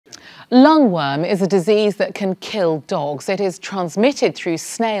Lungworm is a disease that can kill dogs. It is transmitted through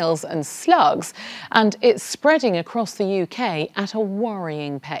snails and slugs, and it's spreading across the UK at a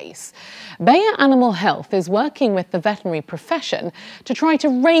worrying pace. Bayer Animal Health is working with the veterinary profession to try to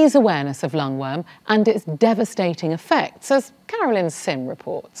raise awareness of lungworm and its devastating effects, as Carolyn Sim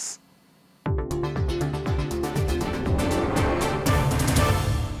reports.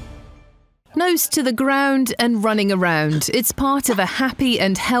 Nose to the ground and running around. It's part of a happy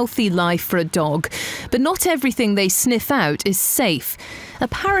and healthy life for a dog. But not everything they sniff out is safe. A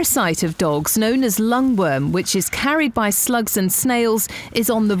parasite of dogs known as lungworm, which is carried by slugs and snails, is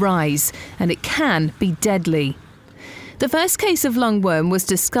on the rise, and it can be deadly. The first case of lungworm was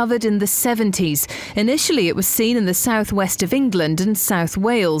discovered in the 70s. Initially, it was seen in the southwest of England and South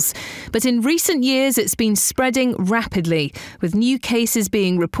Wales. But in recent years, it's been spreading rapidly, with new cases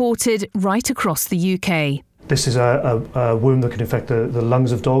being reported right across the UK. This is a worm that can affect the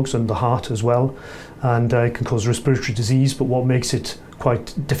lungs of dogs and the heart as well, and it can cause respiratory disease. But what makes it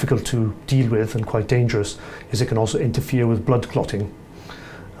quite difficult to deal with and quite dangerous is it can also interfere with blood clotting.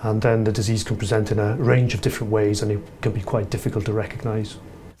 And then the disease can present in a range of different ways, and it can be quite difficult to recognise.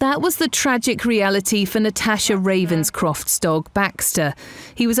 That was the tragic reality for Natasha Ravenscroft's dog, Baxter.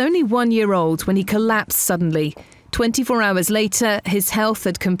 He was only 1 year old when he collapsed suddenly. 24 hours later, his health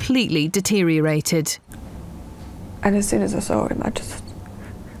had completely deteriorated. And as soon as I saw him,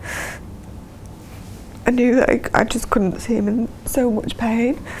 I knew that I just couldn't see him in so much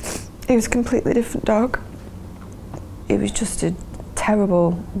pain. He was a completely different dog. It was just a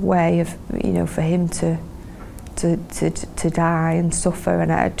terrible way of, for him to die and suffer,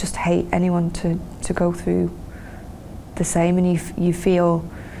 and I just hate anyone to go through the same, and you feel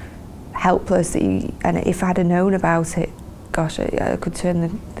helpless. And if I'd have known about it, gosh, I could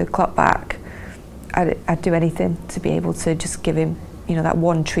turn the clock back. I'd do anything to be able to just give him, that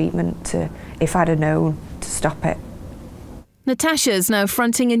one treatment if I'd have known, to stop it. Natasha's now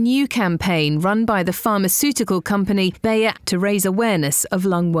fronting a new campaign run by the pharmaceutical company Bayer to raise awareness of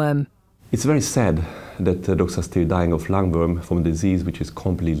lungworm. It's very sad that dogs are still dying of lungworm from a disease which is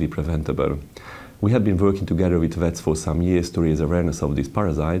completely preventable. We have been working together with vets for some years to raise awareness of this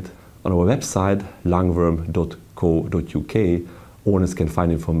parasite. On our website, lungworm.co.uk, owners can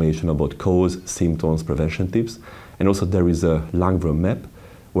find information about cause, symptoms, prevention tips, and also there is a lungworm map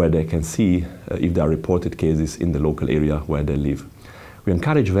where they can see if there are reported cases in the local area where they live. We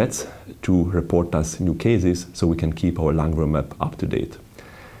encourage vets to report us new cases so we can keep our lungworm map up to date.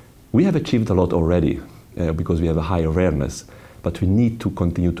 We have achieved a lot already because we have a high awareness, but we need to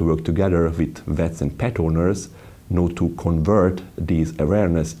continue to work together with vets and pet owners to convert this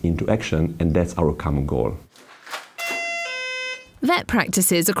awareness into action, and that's our common goal. Vet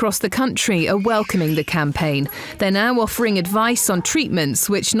practices across the country are welcoming the campaign. They're now offering advice on treatments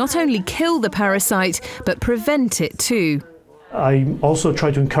which not only kill the parasite, but prevent it too. I also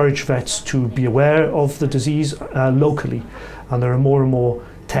try to encourage vets to be aware of the disease locally, and there are more and more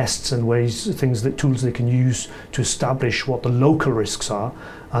tests and tools they can use to establish what the local risks are,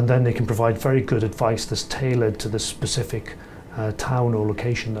 and then they can provide very good advice that's tailored to the specific town or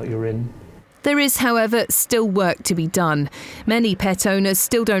location that you're in. There is, however, still work to be done. Many pet owners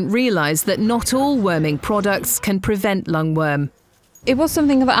still don't realise that not all worming products can prevent lungworm. It was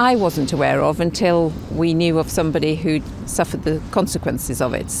something that I wasn't aware of until we knew of somebody who'd suffered the consequences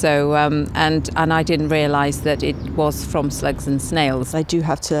of it. So, and I didn't realise that it was from slugs and snails. I do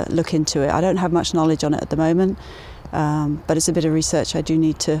have to look into it. I don't have much knowledge on it at the moment, but it's a bit of research I do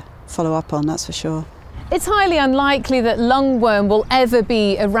need to follow up on, that's for sure. It's highly unlikely that lungworm will ever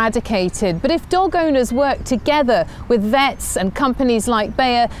be eradicated, but if dog owners work together with vets and companies like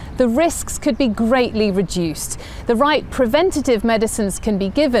Bayer, the risks could be greatly reduced. The right preventative medicines can be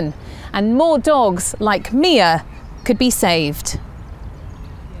given, and more dogs like Mia could be saved.